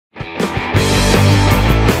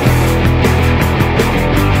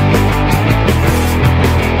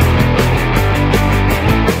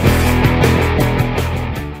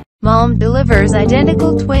delivers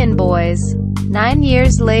identical twin boys. 9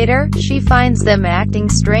 years later, she finds them acting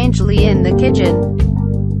strangely in the kitchen.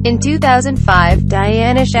 In 2005,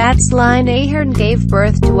 Dianna Schatzlein-Ahern gave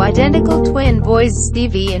birth to identical twin boys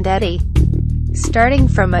Stevie and Eddie. Starting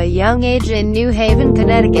from a young age in New Haven,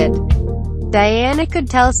 Connecticut, Dianna could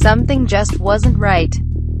tell something just wasn't right.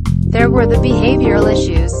 There were the behavioral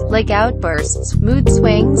issues, like outbursts, mood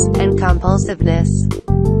swings, and compulsiveness.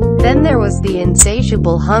 Then there was the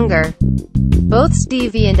insatiable hunger. Both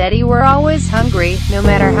Stevie and Eddie were always hungry, no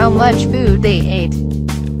matter how much food they ate.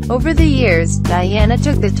 Over the years, Dianna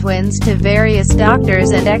took the twins to various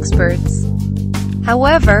doctors and experts.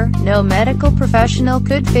 However, no medical professional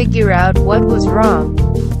could figure out what was wrong.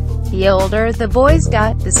 The older the boys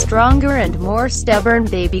got, the stronger and more stubborn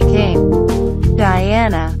they became.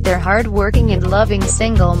 Dianna, their hardworking and loving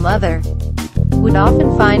single mother, would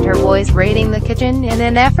often find her boys raiding the kitchen in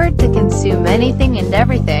an effort to consume anything and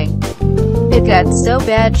everything. It got so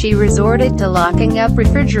bad she resorted to locking up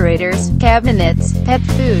refrigerators, cabinets, pet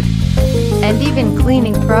food, and even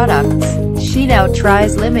cleaning products. She now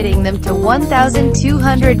tries limiting them to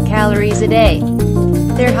 1,200 calories a day.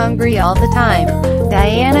 They're hungry all the time.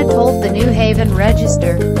 Dianna told the New Haven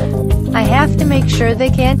Register, "I have to make sure they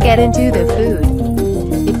can't get into the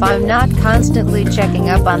food. If I'm not constantly checking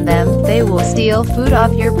up on them, they will steal food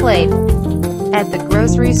off your plate. At the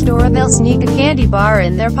grocery store they'll sneak a candy bar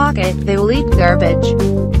in their pocket, they'll eat garbage.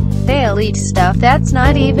 They'll eat stuff that's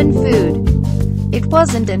not even food." It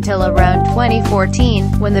wasn't until around 2014,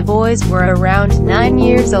 when the boys were around 9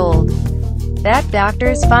 years old, that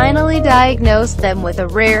doctors finally diagnosed them with a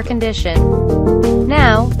rare condition.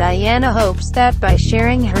 Now, Dianna hopes that by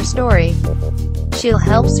sharing her story, she'll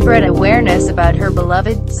help spread awareness about her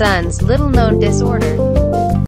beloved son's little-known disorder.